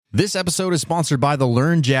This episode is sponsored by the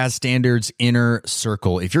Learn Jazz Standards Inner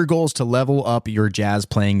Circle. If your goal is to level up your jazz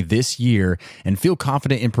playing this year and feel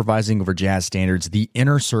confident improvising over jazz standards, the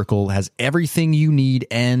Inner Circle has everything you need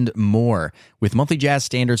and more. With monthly jazz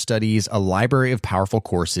standard studies, a library of powerful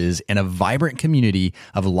courses, and a vibrant community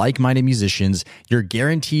of like-minded musicians, you're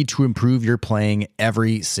guaranteed to improve your playing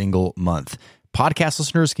every single month. Podcast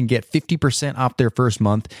listeners can get 50% off their first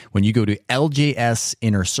month when you go to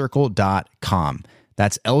ljsinnercircle.com.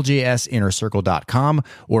 That's ljsinnercircle.com,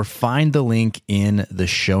 or find the link in the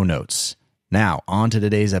show notes. Now, on to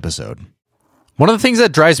today's episode. One of the things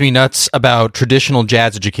that drives me nuts about traditional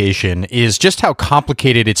jazz education is just how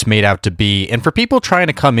complicated it's made out to be. And for people trying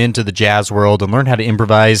to come into the jazz world and learn how to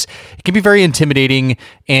improvise, it can be very intimidating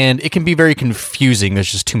and it can be very confusing.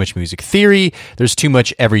 There's just too much music theory. There's too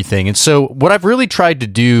much everything. And so what I've really tried to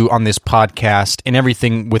do on this podcast and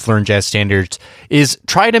everything with Learn Jazz Standards is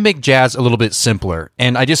try to make jazz a little bit simpler.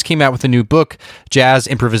 And I just came out with a new book, Jazz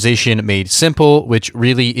Improvisation Made Simple, which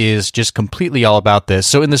really is just completely all about this.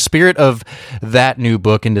 So in the spirit of that new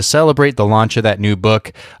book, and to celebrate the launch of that new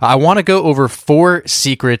book, I want to go over 4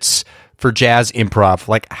 secrets for jazz improv,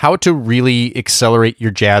 like how to really accelerate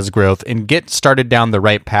your jazz growth and get started down the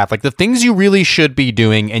right path, like the things you really should be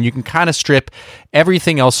doing, and you can kind of strip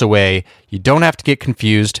everything else away. You don't have to get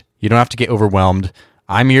confused. You don't have to get overwhelmed.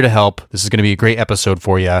 I'm here to help. This is going to be a great episode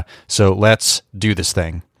for you. So let's do this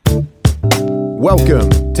thing. Welcome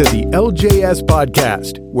to the LJS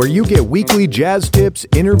Podcast, where you get weekly jazz tips,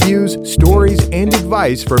 interviews, stories, and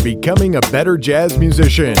advice for becoming a better jazz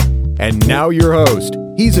musician. And now your host.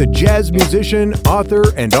 He's a jazz musician, author,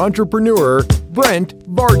 and entrepreneur, Brent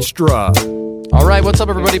Bartstra. All right, what's up,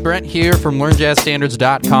 everybody? Brent here from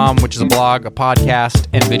LearnJazzStandards.com, which is a blog, a podcast,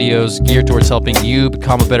 and videos geared towards helping you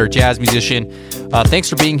become a better jazz musician. Thanks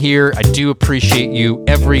for being here. I do appreciate you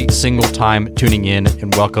every single time tuning in,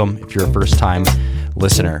 and welcome if you're a first-time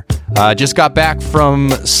listener. Just got back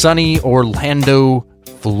from sunny Orlando,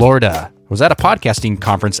 Florida. I was at a podcasting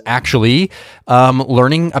conference, actually,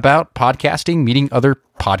 learning about podcasting, meeting other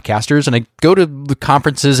podcasters, and I go to the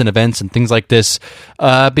conferences and events and things like this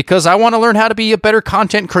because I want to learn how to be a better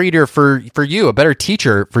content creator for you, a better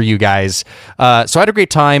teacher for you guys. So I had a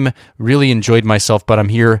great time, really enjoyed myself, but I'm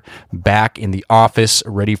here back in the office,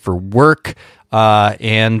 ready for work.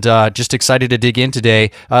 And just excited to dig in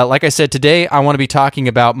today. Like I said, today I want to be talking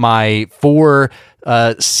about my 4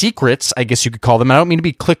 secrets, I guess you could call them. I don't mean to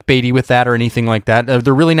be clickbaity with that or anything like that.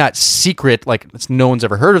 They're really not secret, like no one's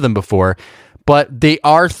ever heard of them before, but they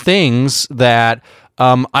are things that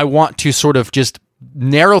I want to sort of just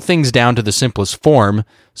narrow things down to the simplest form.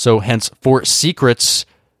 So hence 4 secrets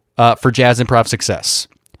for jazz improv success.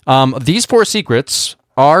 These 4 secrets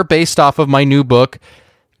are based off of my new book,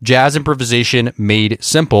 Jazz Improvisation Made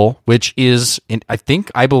Simple, which is,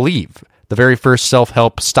 I believe, the very first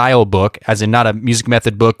self-help style book, as in not a music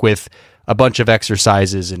method book with a bunch of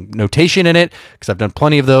exercises and notation in it, because I've done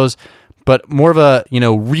plenty of those, but more of a,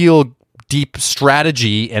 real deep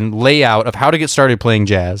strategy and layout of how to get started playing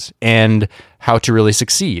jazz and how to really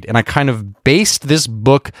succeed. And I kind of based this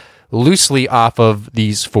book loosely off of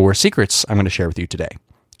these 4 secrets I'm going to share with you today.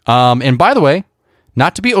 And by the way,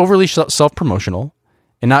 not to be overly self-promotional,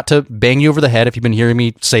 and not to bang you over the head if you've been hearing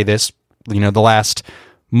me say this, the last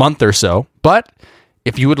month or so. But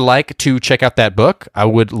if you would like to check out that book, I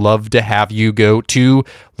would love to have you go to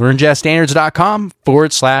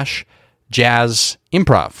learnjazzstandards.com/jazz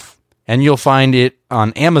improv. And you'll find it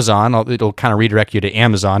on Amazon. It'll kind of redirect you to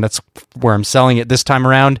Amazon. That's where I'm selling it this time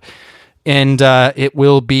around. And it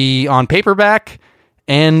will be on paperback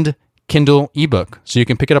and Kindle ebook. So you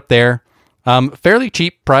can pick it up there. Fairly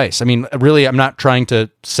cheap price. I mean, really, I'm not trying to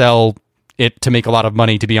sell it to make a lot of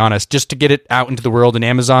money, to be honest, just to get it out into the world. And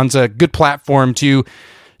Amazon's a good platform to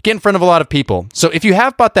get in front of a lot of people. So if you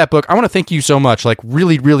have bought that book, I want to thank you so much. Like,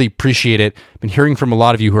 really, really appreciate it. I've been hearing from a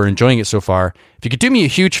lot of you who are enjoying it so far. If you could do me a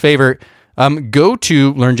huge favor, go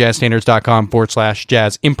to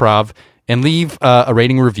learnjazzstandards.com/jazz improv and leave a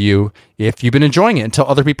rating review if you've been enjoying it, and tell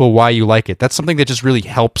other people why you like it. That's something that just really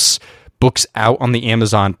helps books out on the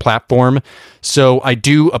Amazon platform. So I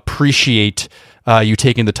do appreciate you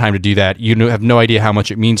taking the time to do that. You have no idea how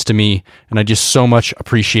much it means to me, and I just so much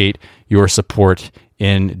appreciate your support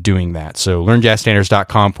in doing that. So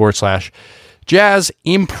learnjazzstandards.com/jazz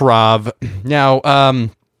improv. Now,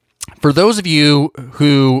 for those of you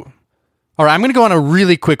who... All right, I'm going to go on a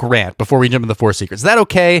really quick rant before we jump into the 4 secrets. Is that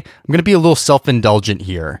okay? I'm going to be a little self-indulgent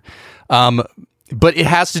here. But it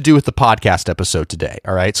has to do with the podcast episode today,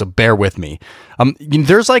 all right? So bear with me.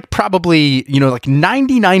 There's probably,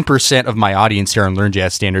 99% of my audience here on Learn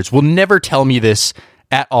Jazz Standards will never tell me this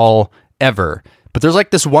at all, ever. But there's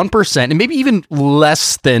like this 1%, and maybe even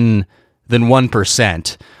less than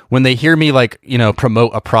 1%, when they hear me like,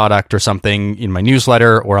 promote a product or something in my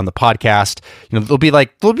newsletter or on the podcast, there'll be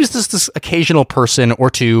this occasional person or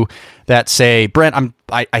two that say, Brent,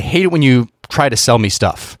 I hate it when you try to sell me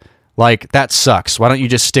stuff. Like, that sucks. Why don't you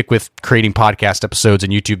just stick with creating podcast episodes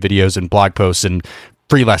and YouTube videos and blog posts and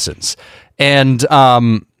free lessons? And,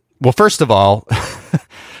 well, first of all,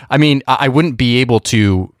 I mean, I wouldn't be able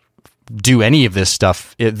to do any of this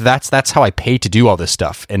stuff. That's how I pay to do all this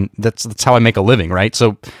stuff, and that's how I make a living, right?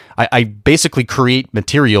 So I basically create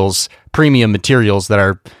materials, premium materials that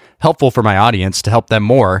are helpful for my audience to help them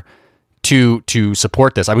more to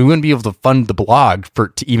support this. I mean, we wouldn't be able to fund the blog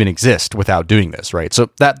to even exist without doing this, right? So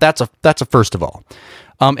that's a first of all.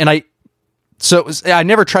 And I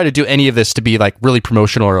never try to do any of this to be like really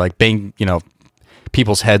promotional or like bang,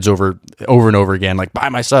 people's heads over and over again, like buy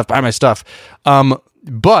my stuff.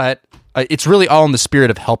 But it's really all in the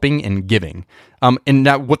spirit of helping and giving. And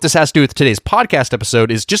now what this has to do with today's podcast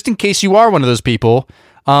episode is, just in case you are one of those people,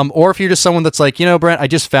 or if you're just someone that's like, Brent, I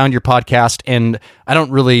just found your podcast and I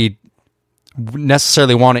don't really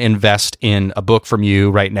necessarily want to invest in a book from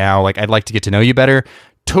you right now. Like, I'd like to get to know you better.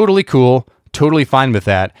 Totally cool. Totally fine with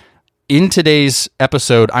that. In today's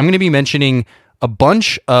episode, I'm going to be mentioning a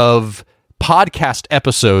bunch of podcast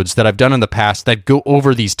episodes that I've done in the past that go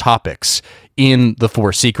over these topics in the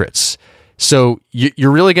 4 secrets. So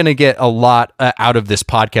you're really going to get a lot out of this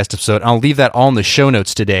podcast episode. I'll leave that all in the show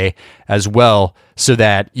notes today as well, so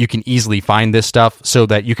that you can easily find this stuff, so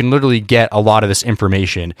that you can literally get a lot of this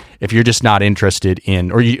information if you're just not interested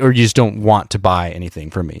in, or you just don't want to buy anything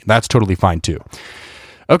from me. That's totally fine too.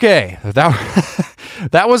 Okay,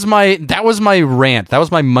 that was my rant. That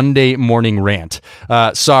was my Monday morning rant.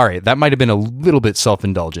 Sorry, that might have been a little bit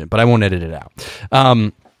self-indulgent, but I won't edit it out.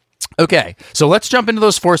 Okay, so let's jump into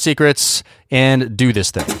those 4 secrets and do this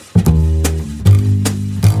thing.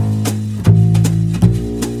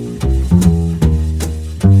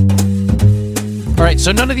 All right,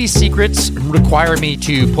 so none of these secrets require me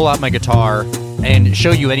to pull out my guitar and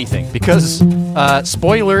show you anything, because,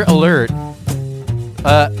 spoiler alert,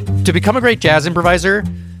 to become a great jazz improviser,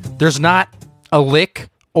 there's not a lick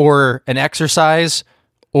or an exercise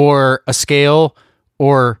or a scale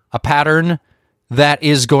or a pattern that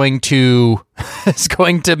is going to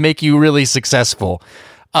make you really successful.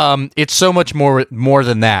 It's so much more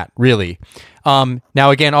than that, really. Now,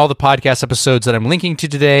 again, all the podcast episodes that I'm linking to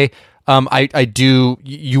today,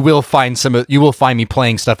 you will find me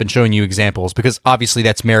playing stuff and showing you examples, because obviously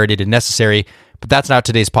that's merited and necessary, but that's not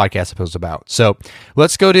today's podcast episode about. So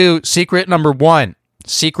let's go to secret number 1.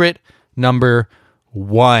 Secret number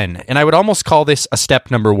 1. And I would almost call this a step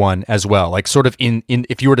number 1 as well. Like, sort of in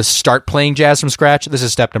if you were to start playing jazz from scratch, this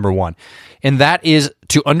is step number 1. And that is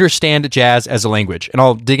to understand jazz as a language. And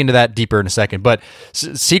I'll dig into that deeper in a second. But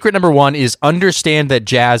secret number 1 is understand that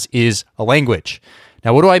jazz is a language.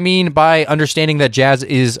 Now, what do I mean by understanding that jazz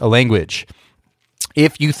is a language?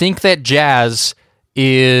 If you think that jazz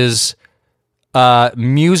is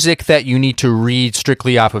music that you need to read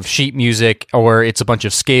strictly off of sheet music, or it's a bunch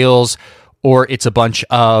of scales, or it's a bunch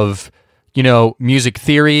of, music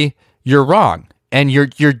theory, you're wrong. And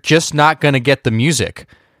you're just not going to get the music.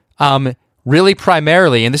 Really,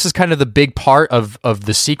 primarily, and this is kind of the big part of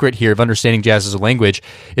the secret here of understanding jazz as a language,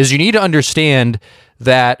 is you need to understand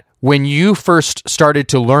that when you first started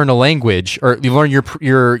to learn a language, or you learn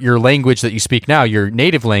your language that you speak now, your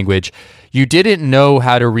native language, you didn't know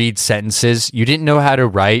how to read sentences, you didn't know how to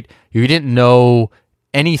write, you didn't know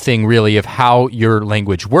anything really of how your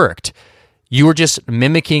language worked. You were just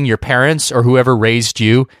mimicking your parents or whoever raised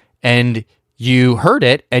you, and you heard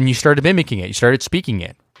it and you started mimicking it. You started speaking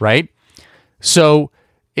it, right? So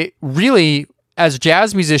it really, as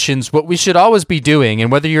jazz musicians, what we should always be doing,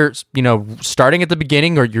 and whether you're, starting at the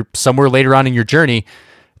beginning or you're somewhere later on in your journey,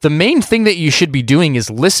 the main thing that you should be doing is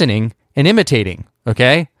listening and imitating,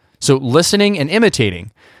 okay? So listening and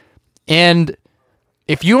imitating. And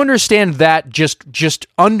if you understand that, just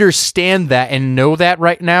understand that and know that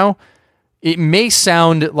right now, it may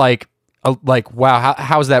sound like wow,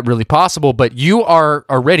 how is that really possible? But you are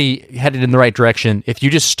already headed in the right direction if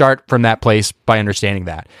you just start from that place by understanding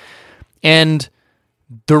that. And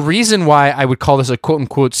the reason why I would call this a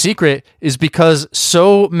quote-unquote secret is because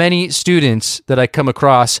so many students that I come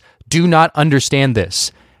across do not understand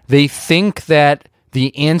this. They think that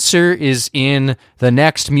the answer is in the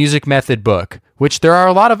next music method book, which there are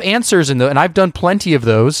a lot of answers in and I've done plenty of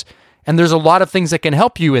those, and there's a lot of things that can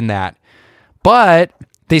help you in that. But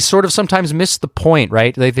they sort of sometimes miss the point,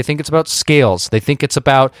 right? They think it's about scales. They think it's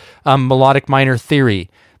about melodic minor theory.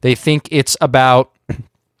 They think it's about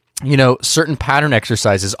certain pattern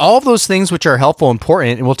exercises, all of those things which are helpful,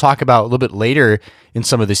 important, and we'll talk about a little bit later in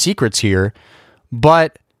some of the secrets here.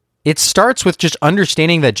 But it starts with just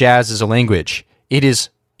understanding that jazz is a language. It is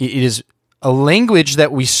a language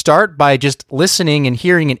that we start by just listening and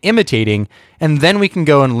hearing and imitating, and then we can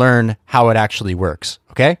go and learn how it actually works.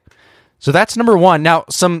 Okay? So that's number one. Now,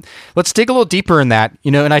 let's dig a little deeper in that,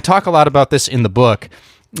 and I talk a lot about this in the book,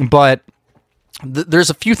 but there's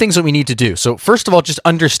a few things that we need to do. So first of all, just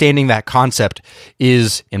understanding that concept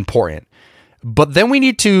is important. But then we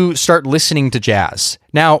need to start listening to jazz.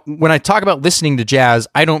 Now, when I talk about listening to jazz,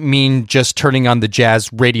 I don't mean just turning on the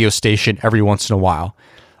jazz radio station every once in a while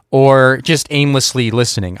or just aimlessly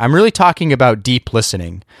listening. I'm really talking about deep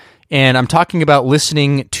listening. And I'm talking about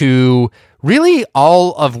listening to really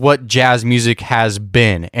all of what jazz music has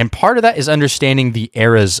been. And part of that is understanding the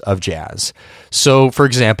eras of jazz. So, for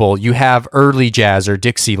example, you have early jazz or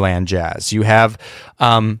Dixieland jazz. You have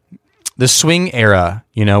the swing era,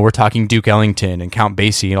 we're talking Duke Ellington and Count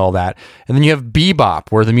Basie and all that. And then you have bebop,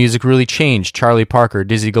 where the music really changed, Charlie Parker,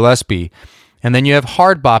 Dizzy Gillespie. And then you have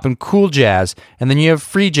hard bop and cool jazz, and then you have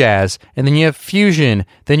free jazz, and then you have fusion,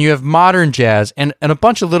 then you have modern jazz, and a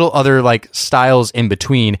bunch of little other styles in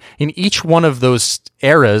between. And each one of those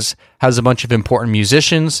eras has a bunch of important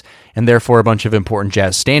musicians, and therefore a bunch of important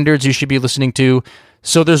jazz standards you should be listening to.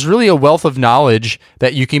 So there's really a wealth of knowledge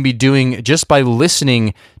that you can be doing just by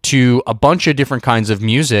listening to a bunch of different kinds of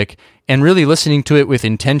music and really listening to it with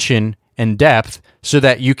intention and depth so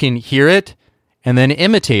that you can hear it and then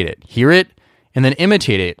imitate it. Hear it and then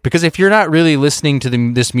imitate it. Because if you're not really listening to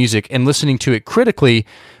this music and listening to it critically,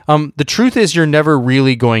 the truth is you're never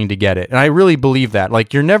really going to get it. And I really believe that.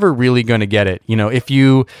 You're never really going to get it. If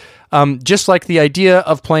you, just like the idea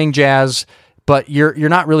of playing jazz, but you're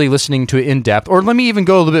not really listening to it in depth. Or let me even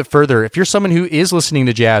go a little bit further. If you're someone who is listening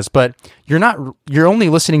to jazz, but you're only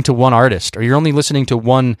listening to one artist, or you're only listening to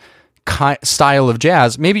one style of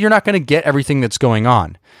jazz, maybe you're not going to get everything that's going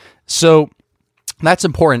on. So that's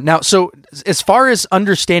important. Now, so as far as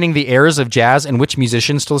understanding the eras of jazz and which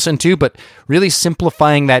musicians to listen to, but really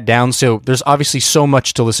simplifying that down, so there's obviously so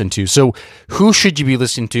much to listen to. So who should you be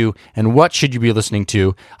listening to and what should you be listening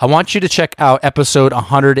to? I want you to check out episode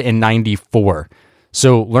 194.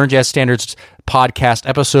 So Learn Jazz Standards podcast,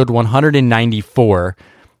 episode 194,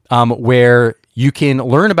 where you can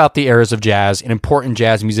learn about the eras of jazz and important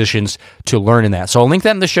jazz musicians to learn in that. So I'll link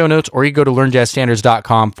that in the show notes, or you go to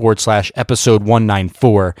learnjazzstandards.com/episode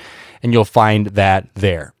 194, and you'll find that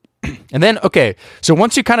there. And then, okay, so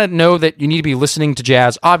once you kind of know that you need to be listening to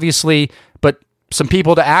jazz, obviously, but some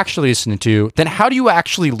people to actually listen to, then how do you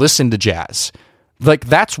actually listen to jazz?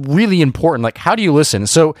 That's really important. How do you listen?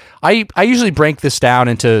 So I usually break this down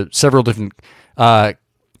into several different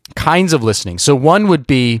kinds of listening. So one would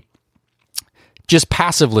be just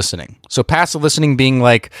passive listening. So passive listening being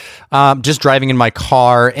just driving in my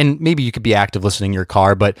car, and maybe you could be active listening in your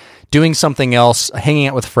car, but doing something else, hanging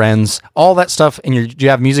out with friends, all that stuff, and you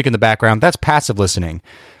have music in the background, that's passive listening.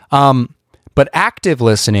 But active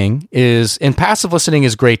listening and passive listening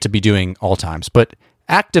is great to be doing all times, but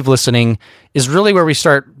active listening is really where we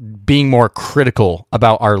start being more critical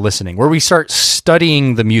about our listening, where we start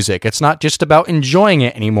studying the music. It's not just about enjoying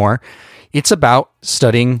it anymore. It's about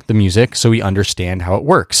studying the music so we understand how it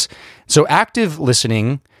works. So active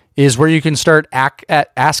listening is where you can start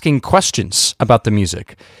asking questions about the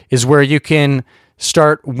music, is where you can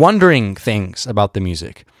start wondering things about the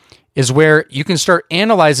music, is where you can start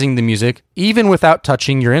analyzing the music even without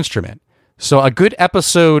touching your instrument. So a good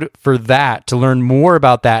episode for that, to learn more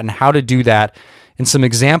about that and how to do that, and some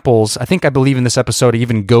examples. I believe in this episode I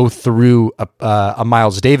even go through a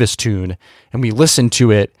Miles Davis tune, and we listen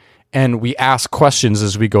to it, and we ask questions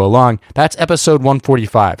as we go along. That's episode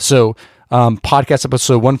 145. So podcast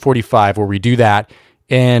episode 145, where we do that.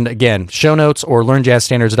 And again, show notes or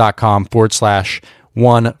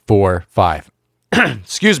learnjazzstandards.com/145.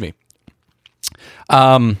 Excuse me.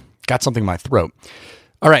 Got something in my throat.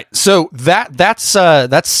 All right. So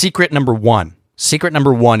that's secret number one. Secret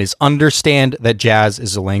number one is understand that jazz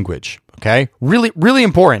is a language. Okay. Really, really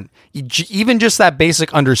important. Even just that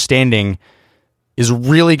basic understanding is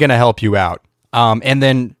really going to help you out. And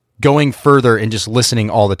then going further and just listening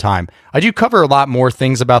all the time. I do cover a lot more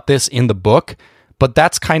things about this in the book, but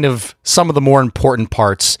that's kind of some of the more important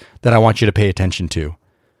parts that I want you to pay attention to.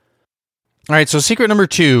 All right, so secret number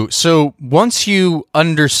two. So once you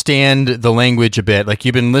understand the language a bit,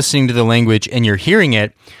 you've been listening to the language and you're hearing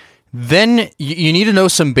it, then you need to know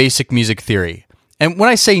some basic music theory. And when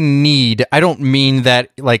I say need, I don't mean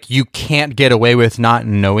that you can't get away with not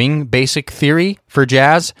knowing basic theory for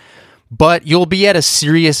jazz, but you'll be at a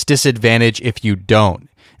serious disadvantage if you don't.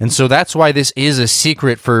 And so that's why this is a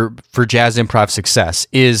secret for jazz improv success,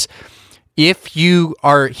 is if you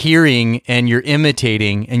are hearing and you're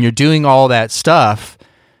imitating and you're doing all that stuff,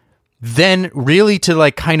 then really to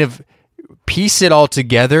like kind of piece it all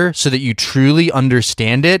together so that you truly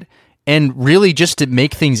understand it, and really just to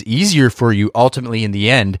make things easier for you ultimately in the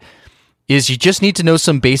end, is you just need to know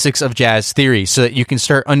some basics of jazz theory so that you can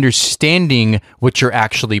start understanding what you're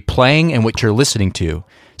actually playing and what you're listening to.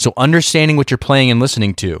 So understanding what you're playing and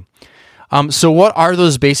listening to. So what are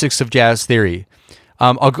those basics of jazz theory?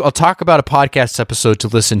 I'll talk about a podcast episode to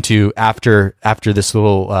listen to after this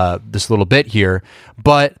little bit here.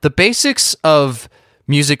 But the basics of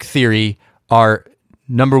music theory are,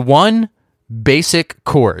 number one, basic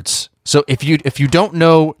chords. So if you don't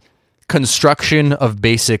know construction of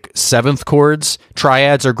basic seventh chords,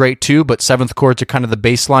 triads are great too, but seventh chords are kind of the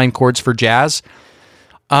baseline chords for jazz,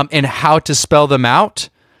 and how to spell them out,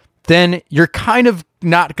 then you're kind of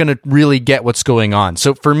not going to really get what's going on.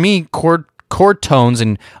 So for me, chord tones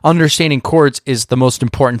and understanding chords is the most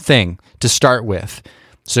important thing to start with.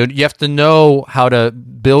 So you have to know how to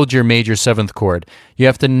build your major seventh chord. You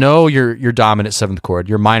have to know your dominant seventh chord,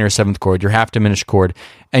 your minor seventh chord, your half diminished chord,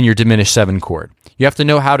 and your diminished seventh chord. You have to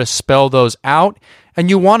know how to spell those out, and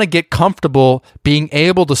you want to get comfortable being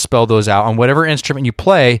able to spell those out on whatever instrument you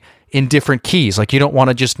play in different keys. Like, you don't want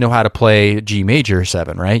to just know how to play G major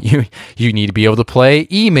 7, right? You need to be able to play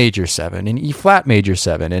E major 7 and E flat major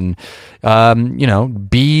 7 and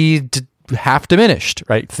B half diminished,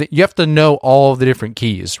 right? You have to know all of the different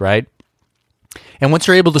keys, right? And once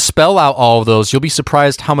you're able to spell out all of those, you'll be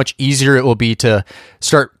surprised how much easier it will be to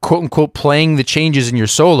start quote unquote playing the changes in your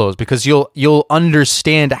solos, because you'll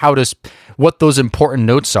understand what those important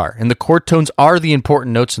notes are. And the chord tones are the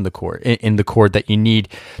important notes in the chord that you need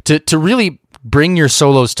to really bring your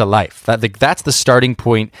solos to life. That's the starting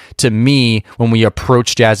point to me when we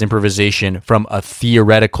approach jazz improvisation from a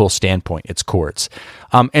theoretical standpoint. It's chords.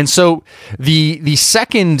 And so the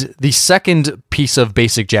second piece of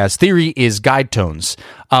basic jazz theory is guide tones.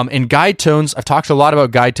 And guide tones, I've talked a lot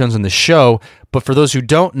about guide tones in the show, but for those who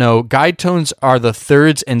don't know, guide tones are the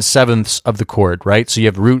thirds and sevenths of the chord, right? So you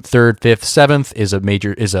have root, third, fifth, seventh is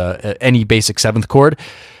any basic seventh chord.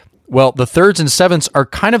 Well, the thirds and sevenths are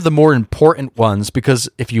kind of the more important ones, because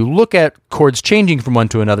if you look at chords changing from one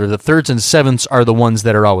to another, the thirds and sevenths are the ones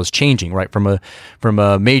that are always changing, right? From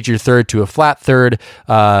a major third to a flat third,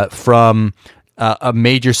 from a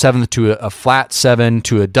major seventh to a flat 7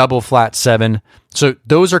 to a double flat 7. So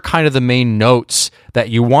those are kind of the main notes that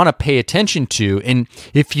you want to pay attention to. And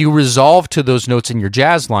if you resolve to those notes in your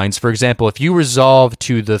jazz lines, for example, if you resolve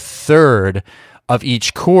to the third of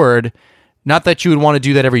each chord, not that you would want to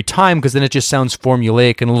do that every time, because then it just sounds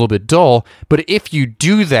formulaic and a little bit dull, but if you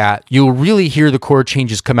do that, you'll really hear the chord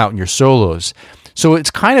changes come out in your solos. So it's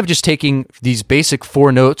kind of just taking these basic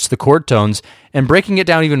 4 notes, the chord tones, and breaking it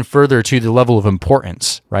down even further to the level of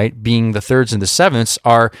importance, right? Being the thirds and the sevenths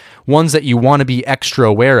are ones that you want to be extra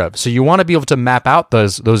aware of. So you want to be able to map out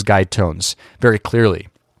those guide tones very clearly.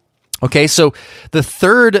 Okay, so the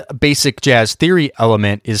third basic jazz theory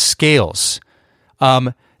element is scales.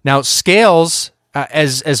 Now, scales,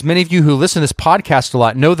 as many of you who listen to this podcast a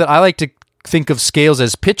lot know, that I like to think of scales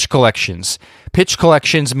as pitch collections. Pitch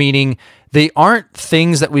collections meaning they aren't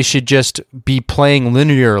things that we should just be playing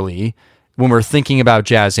linearly when we're thinking about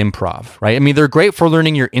jazz improv, right? I mean, they're great for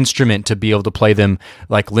learning your instrument, to be able to play them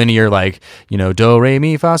like linear, like, do, re,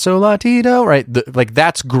 mi, fa, sol, la, ti, do, right? Like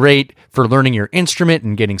that's great for learning your instrument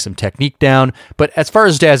and getting some technique down. But as far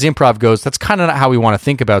as jazz improv goes, that's kind of not how we want to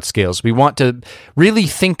think about scales. We want to really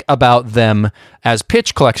think about them as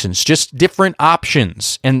pitch collections, just different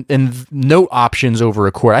options and note options over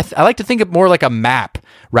a chord. I like to think of more like a map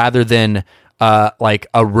rather than like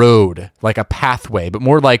a road, like a pathway, but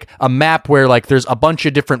more like a map where like there's a bunch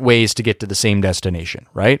of different ways to get to the same destination,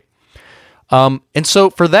 right? And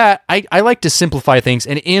so for that, I like to simplify things.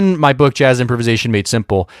 And in my book, Jazz Improvisation Made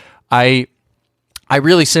Simple, I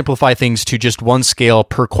really simplify things to just one scale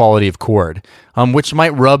per quality of chord, which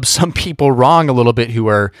might rub some people wrong a little bit who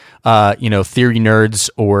are, theory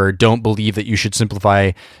nerds or don't believe that you should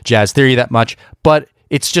simplify jazz theory that much. But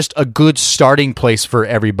it's just a good starting place for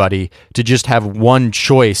everybody to just have one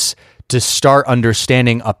choice to start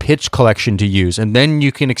understanding a pitch collection to use. And then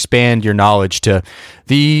you can expand your knowledge to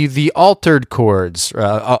the altered chords,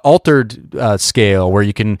 altered scale, where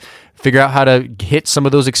you can figure out how to hit some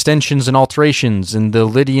of those extensions and alterations and the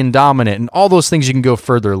Lydian dominant and all those things. You can go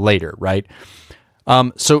further later, right?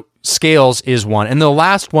 So scales is one. And the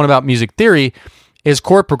last one about music theory is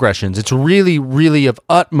chord progressions. It's really, really of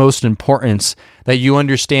utmost importance that you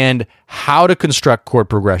understand how to construct chord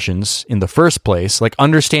progressions in the first place, like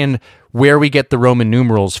understand where we get the Roman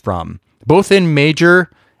numerals from, both in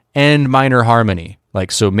major and minor harmony.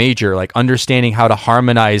 Like, so major, like understanding how to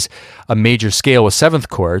harmonize a major scale with seventh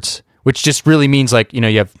chords, which just really means like, you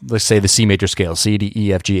have, let's say the C major scale, C, D,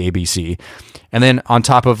 E, F, G, A, B, C. And then on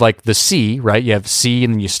top of like the C, right, you have C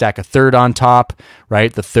and then you stack a third on top,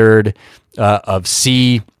 right? The third of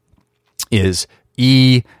C is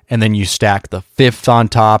E, and then you stack the fifth on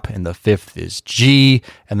top, and the fifth is G,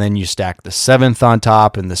 and then you stack the seventh on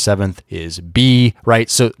top, and the seventh is B, right?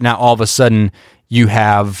 So now all of a sudden you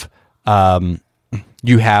have a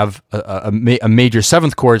major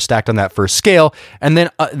seventh chord stacked on that first scale, and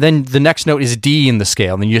then the next note is D in the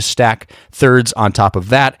scale, and then you just stack thirds on top of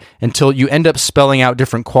that until you end up spelling out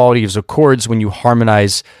different qualities of chords when you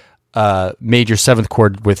harmonize major seventh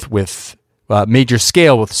chord with major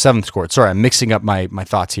scale with seventh chord. Sorry, I'm mixing up my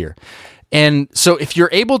thoughts here. And so if you're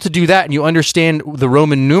able to do that and you understand the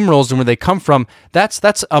Roman numerals and where they come from,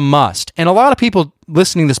 that's a must. And a lot of people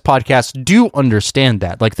listening to this podcast do understand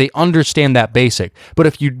that. Like, they understand that basic. But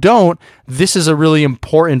if you don't, this is a really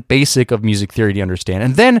important basic of music theory to understand.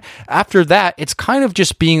 And then after that, it's kind of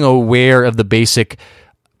just being aware of the basic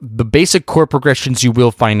chord progressions you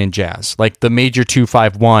will find in jazz, like the major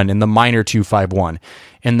 2-5-1 and the minor 2-5-1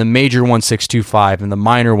 and the major 1-6-2-5 and the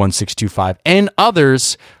minor 1-6-2-5 and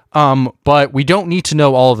others. But we don't need to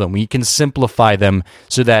know all of them. We can simplify them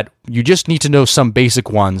so that you just need to know some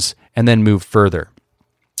basic ones and then move further.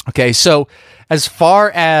 Okay, so as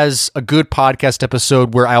far as a good podcast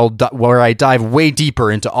episode where I dive way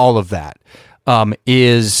deeper into all of that,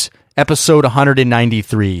 is episode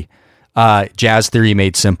 193. Jazz Theory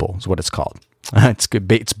Made Simple is what it's called. It's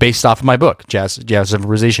good. It's based off of my book, Jazz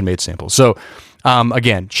Improvisation Made Simple. So,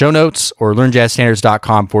 again, show notes or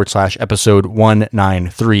learnjazzstandards.com/episode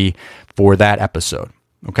 193 for that episode.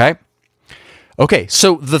 Okay.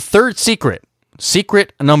 So the third secret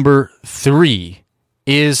number 3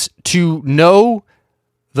 is to know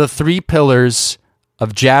the 3 pillars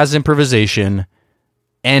of jazz improvisation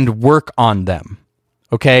and work on them.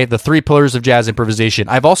 Okay, the 3 pillars of jazz improvisation.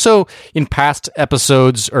 I've also, in past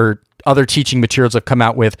episodes or other teaching materials I've come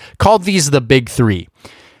out with, called these the big 3.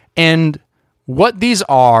 And what these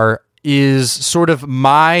are is sort of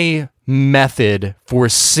my method for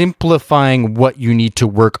simplifying what you need to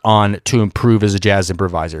work on to improve as a jazz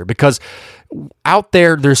improviser. Because out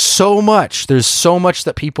there's so much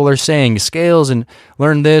that people are saying, scales and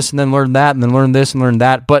learn this and then learn that and then learn this and learn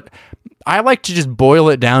that. But I like to just boil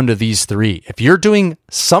it down to these 3. If you're doing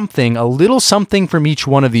something, a little something from each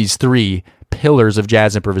one of these 3 pillars of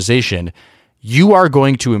jazz improvisation, you are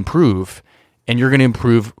going to improve, and you're going to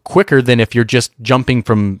improve quicker than if you're just jumping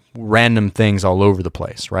from random things all over the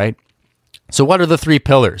place, right? So what are the 3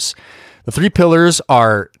 pillars? The 3 pillars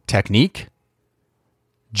are technique,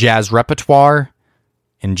 jazz repertoire,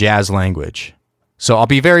 and jazz language. So I'll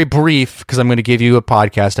be very brief because I'm going to give you a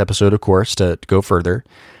podcast episode, of course, to go further.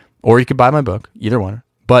 Or you could buy my book, either one.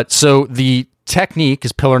 But so the technique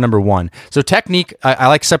is pillar number 1. So technique, I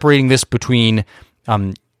like separating this between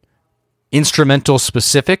instrumental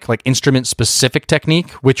specific, like instrument specific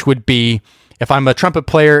technique, which would be, if I'm a trumpet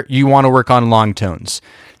player, you want to work on long tones.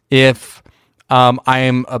 If I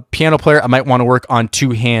am a piano player, I might want to work on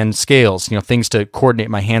 2-hand scales, things to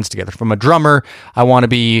coordinate my hands together. If I'm a drummer, I want to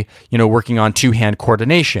be, working on 2-hand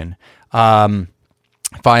coordination.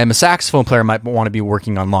 If I am a saxophone player, I might want to be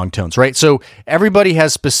working on long tones, right? So everybody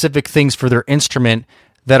has specific things for their instrument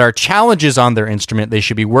that are challenges on their instrument they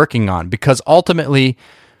should be working on, because ultimately,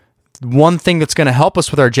 one thing that's going to help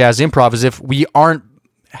us with our jazz improv is if we aren't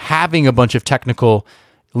having a bunch of technical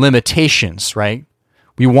limitations, right?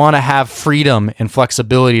 We want to have freedom and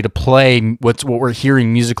flexibility to play what we're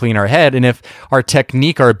hearing musically in our head. And if our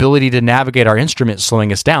technique, our ability to navigate our instrument is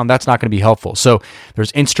slowing us down, that's not going to be helpful. So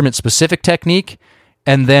there's instrument-specific technique,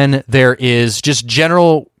 and then there is just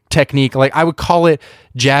general technique, like I would call it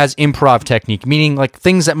jazz improv technique, meaning like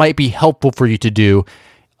things that might be helpful for you to do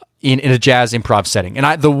in a jazz improv setting.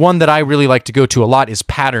 And the one that I really like to go to a lot is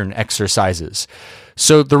pattern exercises.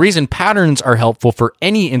 So the reason patterns are helpful for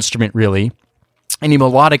any instrument, really, any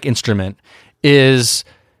melodic instrument, is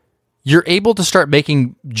you're able to start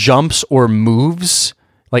making jumps or moves,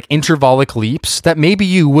 like intervallic leaps, that maybe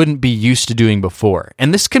you wouldn't be used to doing before.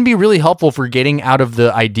 And this can be really helpful for getting out of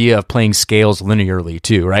the idea of playing scales linearly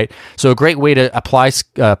too, right? So a great way to apply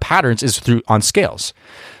patterns is on scales.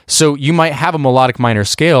 So you might have a melodic minor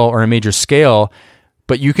scale or a major scale,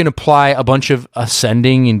 but you can apply a bunch of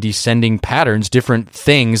ascending and descending patterns, different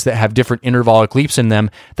things that have different intervallic leaps in them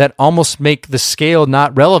that almost make the scale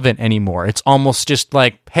not relevant anymore. It's almost just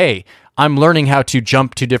like, hey, I'm learning how to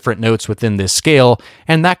jump to different notes within this scale,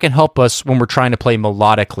 and that can help us when we're trying to play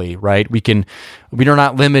melodically, right? We are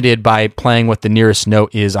not limited by playing what the nearest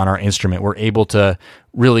note is on our instrument. We're able to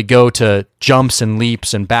really go to jumps and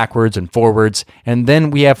leaps and backwards and forwards, and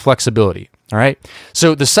then we have flexibility, all right?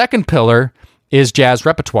 So the second pillar is jazz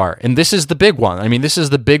repertoire, and this is the big one. I mean, this is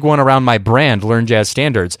the big one around my brand, Learn Jazz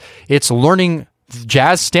Standards. It's learning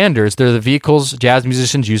jazz standards. They're the vehicles jazz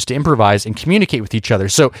musicians use to improvise and communicate with each other.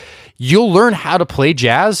 So you'll learn how to play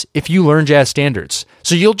jazz if you learn jazz standards.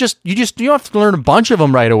 So you don't have to learn a bunch of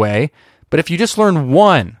them right away, but if you just learn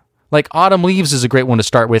one, like Autumn Leaves is a great one to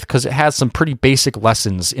start with because it has some pretty basic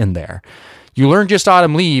lessons in there. You learn just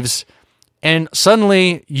Autumn Leaves, and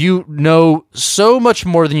suddenly you know so much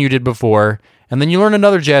more than you did before. And then you learn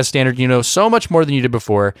another jazz standard, you know so much more than you did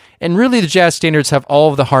before. And really the jazz standards have all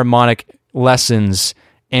of the harmonic lessons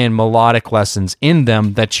and melodic lessons in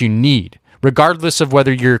them that you need. Regardless of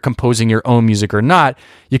whether you're composing your own music or not,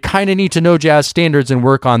 you kind of need to know jazz standards and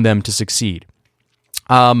work on them to succeed.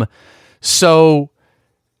 For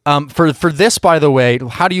this, by the way,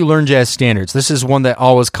 how do you learn jazz standards? This is one that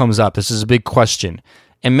always comes up. This is a big question.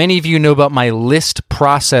 And many of you know about my LIST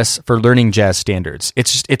process for learning jazz standards.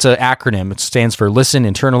 It's an acronym. It stands for Listen,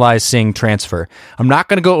 Internalize, Sing, Transfer. I'm not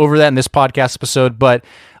going to go over that in this podcast episode, but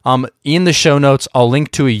in the show notes, I'll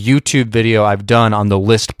link to a YouTube video I've done on the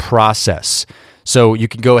LIST process. So you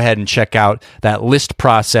can go ahead and check out that LIST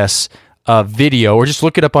process video, or just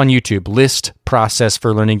look it up on YouTube, LIST process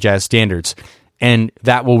for learning jazz standards. And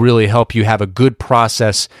that will really help you have a good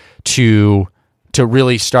process to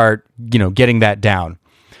really start, getting that down.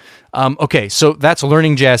 Okay, so that's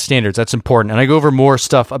learning jazz standards. That's important. And I go over more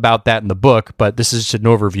stuff about that in the book, but this is just an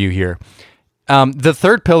overview here. The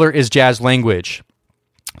third pillar is jazz language.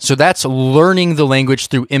 So that's learning the language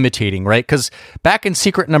through imitating, right? Because back in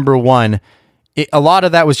secret number 1, a lot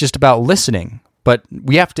of that was just about listening, but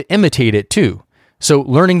we have to imitate it too. So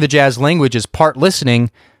learning the jazz language is part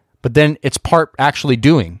listening, but then it's part actually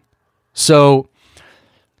doing. So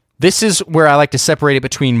this is where I like to separate it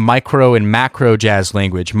between micro and macro jazz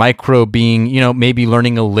language. Micro being, maybe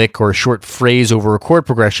learning a lick or a short phrase over a chord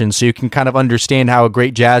progression so you can kind of understand how a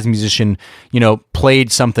great jazz musician,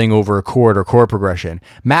 played something over a chord or chord progression.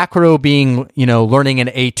 Macro being, learning an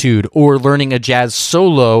etude or learning a jazz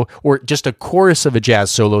solo or just a chorus of a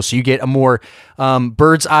jazz solo so you get a more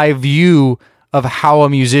bird's eye view of how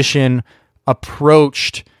a musician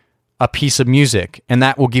approached a piece of music, and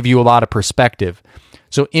that will give you a lot of perspective.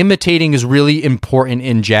 So imitating is really important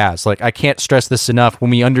in jazz. Like, I can't stress this enough. When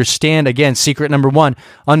we understand, again, secret number 1,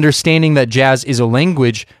 understanding that jazz is a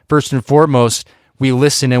language, first and foremost, we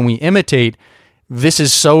listen and we imitate. This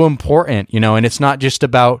is so important, and it's not just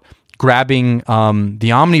about grabbing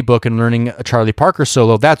the Omni book and learning a Charlie Parker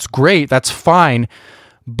solo. That's great. That's fine.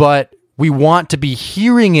 But we want to be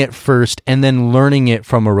hearing it first and then learning it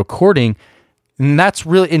from a recording. And that's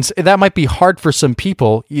really, that might be hard for some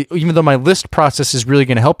people, even though my LIST process is really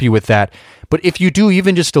going to help you with that. But if you do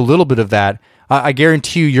even just a little bit of that, I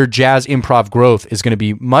guarantee you your jazz improv growth is going to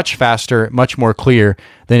be much faster, much more clear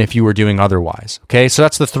than if you were doing otherwise. Okay, so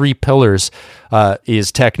that's the 3 pillars,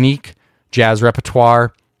 is technique, jazz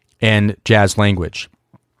repertoire, and jazz language.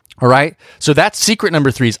 All right, so that's secret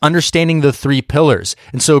number 3 is understanding the 3 pillars.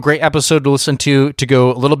 And so a great episode to listen to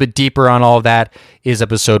go a little bit deeper on all of that is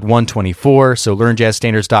episode 124. So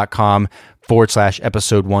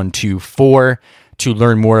learnjazzstandards.com/episode 124 to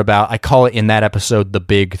learn more about, I call it in that episode, the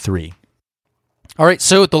big 3. All right,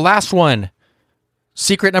 so the last one,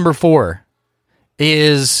 secret number 4,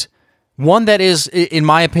 is one that is, in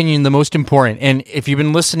my opinion, the most important. And if you've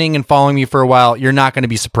been listening and following me for a while, you're not going to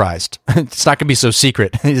be surprised. It's not going to be so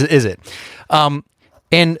secret, is it?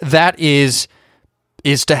 And that is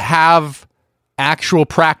to have actual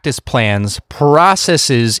practice plans,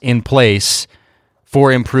 processes in place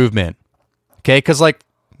for improvement. Okay? Because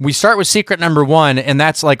we start with secret number 1, and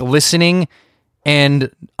that's like listening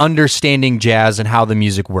and understanding jazz and how the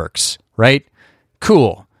music works, right?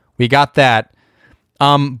 Cool. We got that.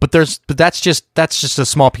 But that's just a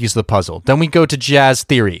small piece of the puzzle. Then we go to jazz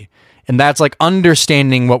theory, and that's like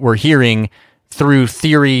understanding what we're hearing through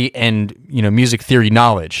theory and, music theory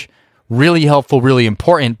knowledge. Really helpful, really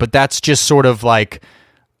important, but that's just sort of like,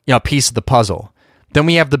 a piece of the puzzle. Then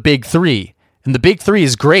we have the big 3. And the big 3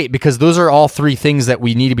 is great because those are all 3 things that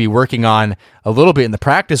we need to be working on a little bit in the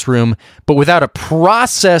practice room, but without a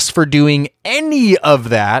process for doing any of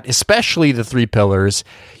that, especially the 3 pillars,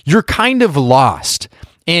 you're kind of lost.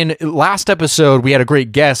 In last episode, we had a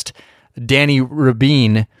great guest, Danny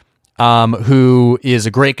Rabin, who is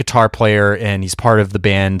a great guitar player, and he's part of the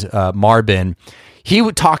band Marbin.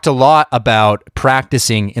 He talked a lot about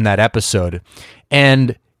practicing in that episode,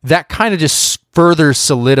 and that kind of just further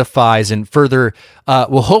solidifies and further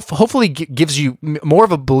hopefully gives you more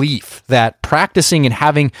of a belief that practicing and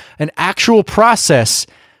having an actual process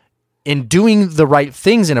in doing the right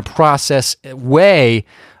things in a process way,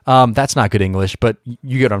 that's not good English, but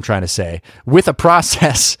you get what I'm trying to say. With a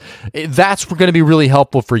process, that's going to be really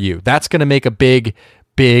helpful for you. That's going to make a big,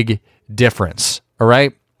 big difference. All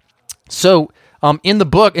right. So in the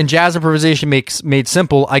book, in Jazz Improvisation Made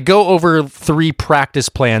Simple, I go over 3 practice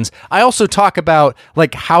plans. I also talk about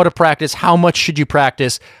like how to practice, how much should you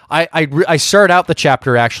practice. I start out the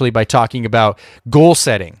chapter actually by talking about goal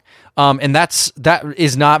setting. And that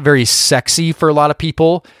is not very sexy for a lot of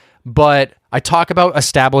people, but I talk about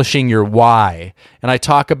establishing your why, and I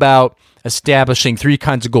talk about establishing 3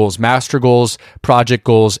 kinds of goals: master goals, project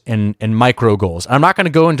goals, and micro goals. I'm not going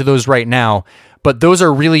to go into those right now, but those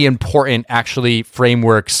are really important, actually,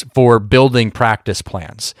 frameworks for building practice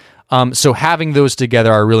plans. So having those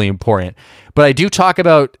together are really important. But I do talk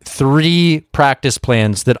about 3 practice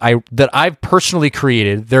plans that I've personally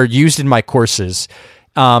created. They're used in my courses.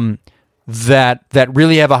 That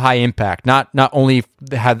really have a high impact. Not only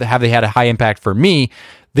have they had a high impact for me,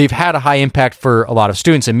 they've had a high impact for a lot of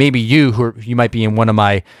students. And maybe you might be in one of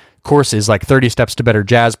my courses, like 30 Steps to Better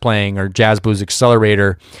Jazz Playing or Jazz Blues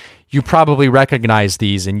Accelerator. You probably recognize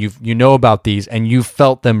these, and you know about these, and you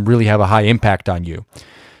felt them really have a high impact on you.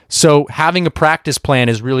 So having a practice plan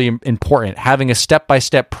is really important. Having a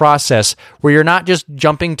step-by-step process where you're not just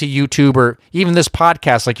jumping to YouTube or even this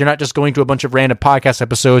podcast, like you're not just going to a bunch of random podcast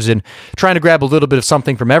episodes and trying to grab a little bit of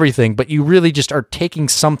something from everything, but you really just are taking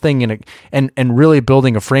something and really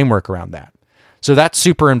building a framework around that. So that's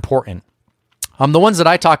super important. The ones that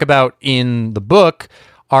I talk about in the book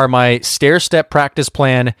are my stair-step practice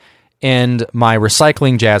plan and my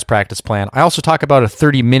recycling jazz practice plan. I also talk about a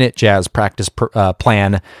 30-minute jazz practice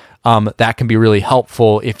plan that can be really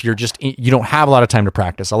helpful if you don't have a lot of time to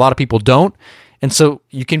practice. A lot of people don't, and so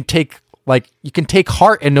you can take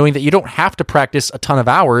heart in knowing that you don't have to practice a ton of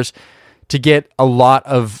hours to get a lot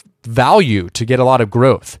of value, to get a lot of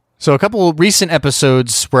growth. So a couple of recent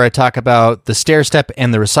episodes where I talk about the stair step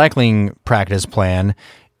and the recycling practice plan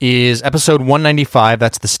is episode 195.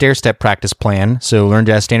 That's the stair-step practice plan. So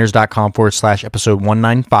learnjazzstandards.com/episode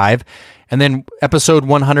 195. And then episode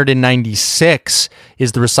 196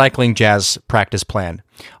 is the recycling jazz practice plan.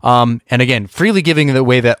 And again, freely giving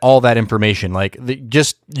away all that information. Like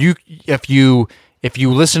if you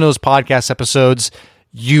listen to those podcast episodes,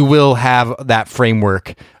 you will have that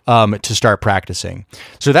framework to start practicing.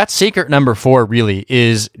 So that's secret number 4 really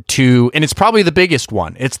is and it's probably the biggest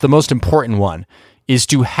one. It's the most important one, is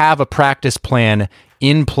to have a practice plan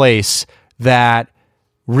in place that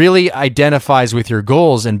really identifies with your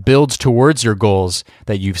goals and builds towards your goals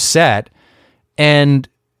that you've set, and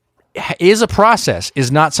is a process, is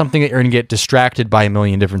not something that you're going to get distracted by a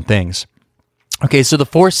million different things. Okay, so the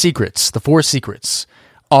 4 secrets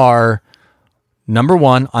are, number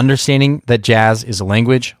 1, understanding that jazz is a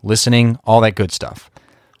language, listening, all that good stuff.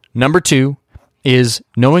 Number 2 is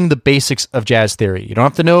knowing the basics of jazz theory. You don't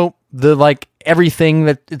have to know everything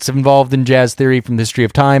that it's involved in jazz theory from the history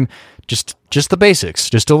of time, just the basics,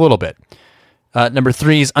 just a little bit. Number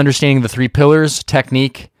 3 is understanding the 3 pillars: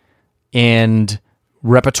 technique and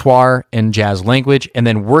repertoire and jazz language, and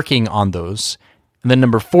then working on those. And then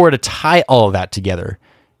number 4, to tie all of that together,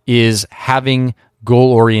 is having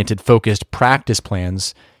goal-oriented, focused practice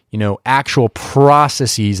plans, actual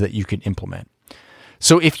processes that you can implement.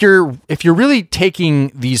 So if you're really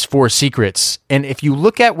taking these 4 secrets, and if you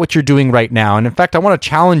look at what you're doing right now, and in fact, I want to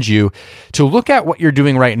challenge you to look at what you're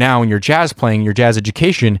doing right now in your jazz playing, your jazz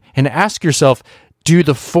education, and ask yourself, do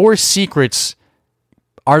the 4 secrets,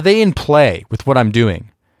 are they in play with what I'm doing?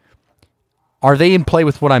 Are they in play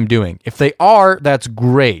with what I'm doing? If they are, that's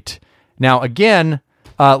great. Now, again,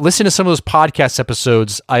 listen to some of those podcast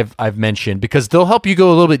episodes I've mentioned, because they'll help you go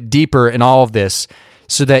a little bit deeper in all of this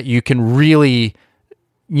so that you can really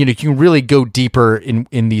go deeper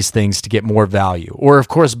in these things to get more value. Or, of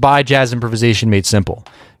course, buy Jazz Improvisation Made Simple,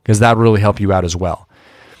 because that will really help you out as well.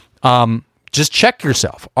 Just check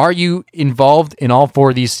yourself. Are you involved in all 4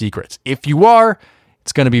 of these secrets? If you are,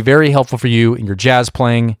 it's going to be very helpful for you in your jazz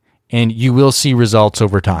playing, and you will see results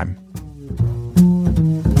over time.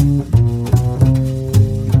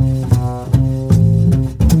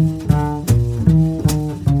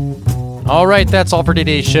 All right, that's all for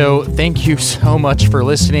today's show. Thank you so much for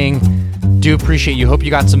listening. Do appreciate you. Hope you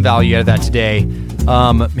got some value out of that today.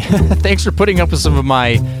 Thanks for putting up with some of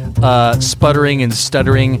my sputtering and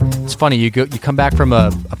stuttering. It's funny, you come back from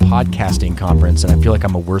a podcasting conference, and I feel like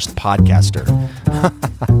I'm a worse podcaster.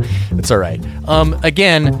 It's all right.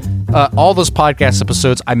 Again, all those podcast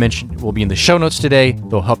episodes I mentioned will be in the show notes today.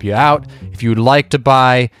 They'll help you out. If you would like to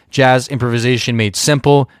buy Jazz Improvisation Made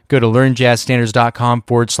Simple, go to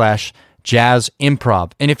learnjazzstandards.com/jazz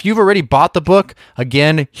improv. And if you've already bought the book,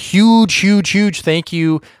 again, huge thank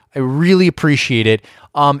you. I really appreciate it.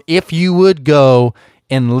 If you would go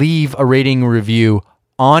and leave a rating review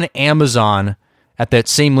on Amazon at that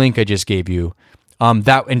same link I just gave you,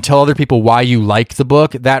 that and tell other people why you like the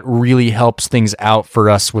book, that really helps things out for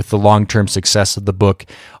us with the long-term success of the book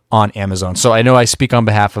on Amazon. So I know I speak on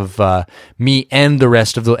behalf of me and the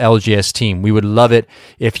rest of the LJS team. We would love it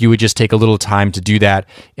if you would just take a little time to do that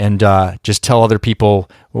and just tell other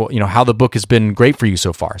people, how the book has been great for you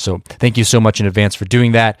so far. So thank you so much in advance for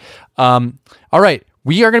doing that. All right,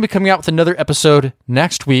 we are going to be coming out with another episode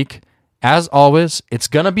next week. As always, it's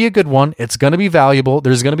going to be a good one. It's going to be valuable.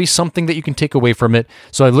 There's going to be something that you can take away from it.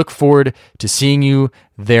 So I look forward to seeing you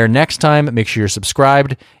there next time. Make sure you're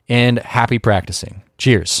subscribed, and happy practicing.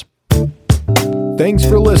 Cheers. Thanks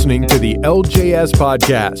for listening to the LJS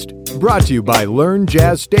Podcast, brought to you by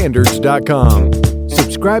LearnJazzStandards.com.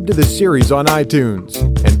 Subscribe to the series on iTunes,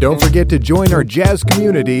 and don't forget to join our jazz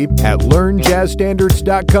community at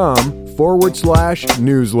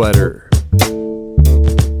LearnJazzStandards.com/newsletter.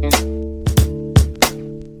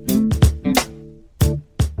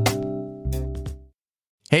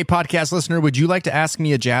 Hey, podcast listener, would you like to ask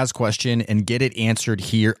me a jazz question and get it answered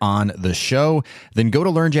here on the show? Then go to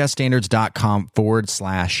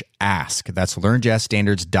learnjazzstandards.com/ask. That's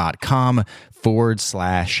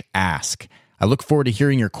learnjazzstandards.com/ask. I look forward to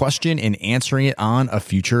hearing your question and answering it on a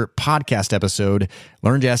future podcast episode.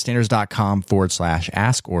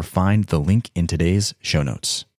 Learnjazzstandards.com/ask, or find the link in today's show notes.